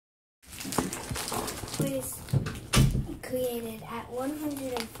was created at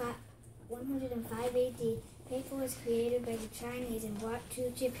 105 AD. Paper was created by the Chinese and brought to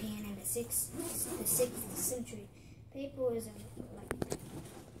Japan in the 6th century. Paper was a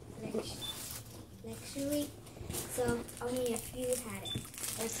luxury, so only a few had it.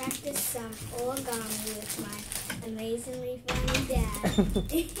 I practiced some origami with my amazingly funny dad.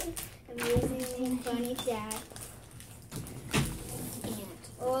 And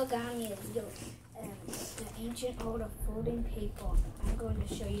origami is the ancient art of folding paper. I'm going to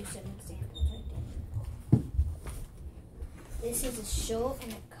show you some examples right there. This is a short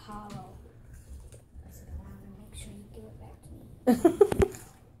and a collar. So I want to make sure you give it back to me.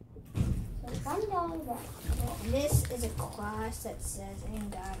 So $1 back. And this is a cross that says in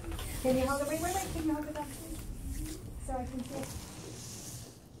God. Can you hold it? Wait. Can you hold it up, please? So I can see it.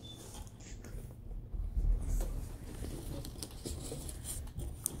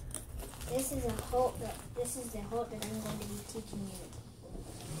 This is the halt that I'm going to be teaching you.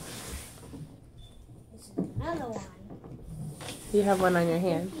 This is another one. You have one on your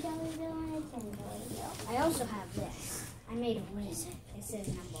hand. I also have this. I made a wizard. It says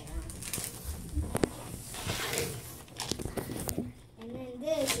number 1. And then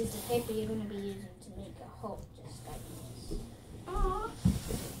this is the paper you're going to be using to make a halt, just like this. Aww.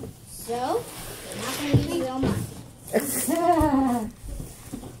 So, you're not going to use real money.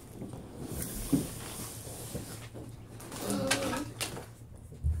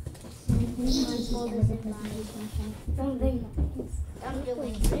 Don't do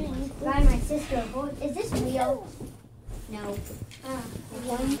anything. Buy my sister a board. Is this real? No.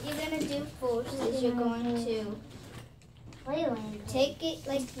 What you're going to do first is you're going to take it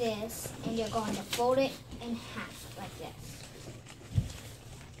like this and you're going to fold it in half like this.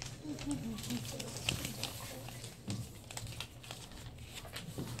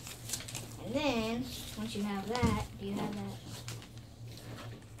 And then, once you have that, and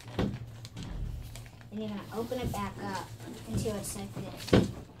you're going to open it back up until it's like this.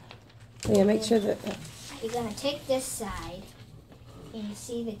 Yeah, make sure that... You're going to take this side, and you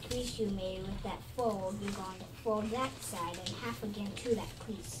see the crease you made with that fold. You're going to fold that side in half again to that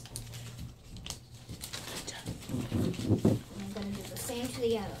crease. And you're going to do the same to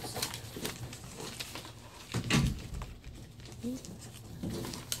the other side.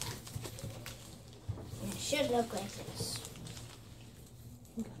 And it should look like this.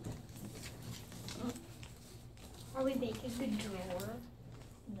 Are we making a drawer?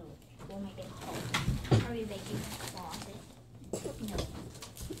 No, we'll make it a hole. Are we making a closet? No.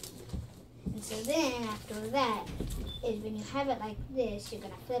 And so then, after that, is when you have it like this, you're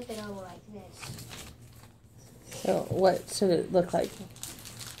going to flip it over like this. So what should it look like?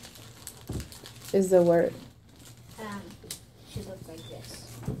 Is the word? Should look like this.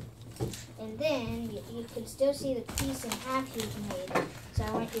 And then, you can still see the piece in half you've made. So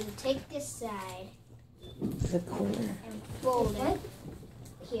I want you to take this side The corner. and fold it.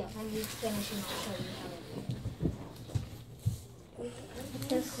 Here, let me finish and I'll show you how it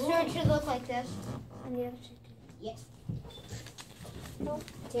is. Sure, it should look like this. On the other side. Yes.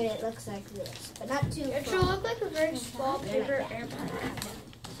 Dude, it looks like this, but not too It far. should look like a very small paper airplane.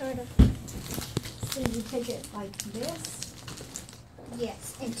 Sort of. So you take it like this?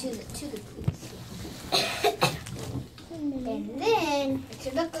 Yes, and to the piece. And then it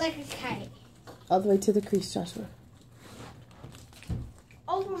should look like a kite. All the way to the crease, Joshua.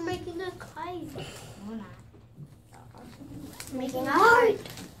 Oh, we're making a kite. We're not. Making a heart.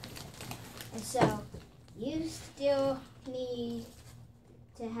 And so you still need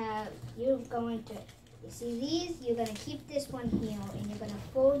to have, you see these, you're going to keep this one here and you're going to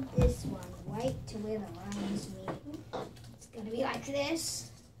fold this one right to where the lines meet. It's going to be like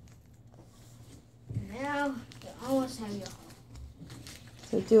this. Now you almost have your hole.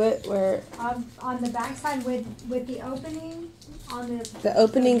 So do it where On the back side with the opening on the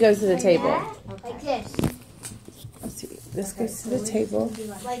opening goes to the like table. that? Like this. Let's see. This goes to the table,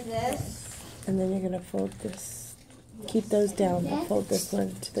 Like this. and then you're gonna fold this. Keep those down, but fold this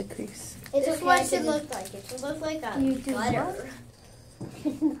one to the crease. It's This okay one to should do- look like it. Should look like a You do gutter.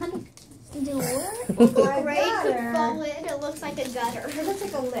 Do what? Ray could fall in. It looks like a gutter. It looks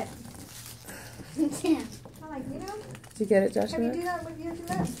like a lip. Yeah. I like, you know. Did you get it, Have you Joshua? do that? Would you do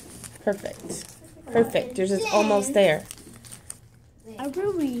that? Perfect. Perfect. Yours is almost there. A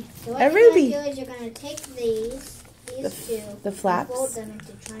ruby. So what A you're ruby. going to do is you're going to take these two, The flaps. and fold them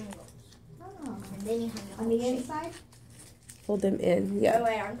into triangles. Oh. And then you have your On whole the shape. inside? Fold them in. Yeah.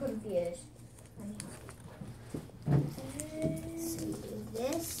 wait, I'm confused. So you do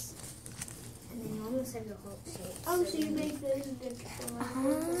this, and then you almost have your whole shape. Oh, so you make those different.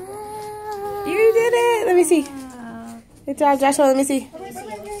 You did it. me see. Good job, Joshua. Let me see. Let me see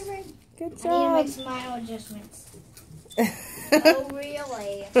yours. Good I need to job. make smile adjustments. Oh,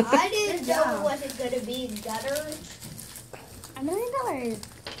 really? I didn't know was it going to be gutter. $1 million.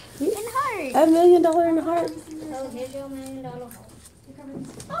 In heart. $1 million in a heart. So here's your $1 million heart.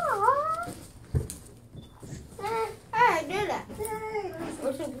 Aww. I did that.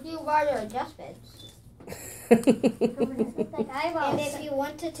 With a few minor adjustments. And if you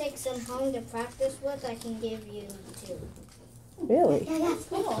want to take some home to practice with, I can give you 2. Really? Yeah, that's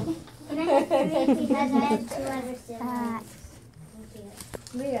cool. Can I have 3? Because I have 2 other siblings.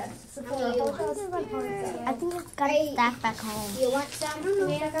 Leah, I think it's got stacked back home. You want some?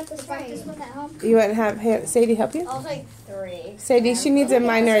 I got this practice with at home. You want to have Sadie help you? I'll take 3. Sadie, she needs a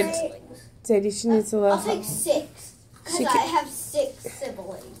minor. Sadie, she needs a little I'll take help. 6. Because I have 6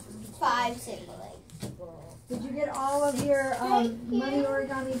 siblings. 5 siblings. did you get all of your money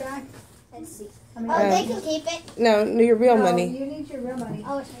origami back? Let's see. I mean, They can keep it. No, your real no, money. You need your real money.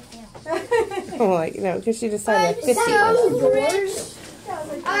 Oh, it's right there. Oh, like, no, because she decided $50. Yours?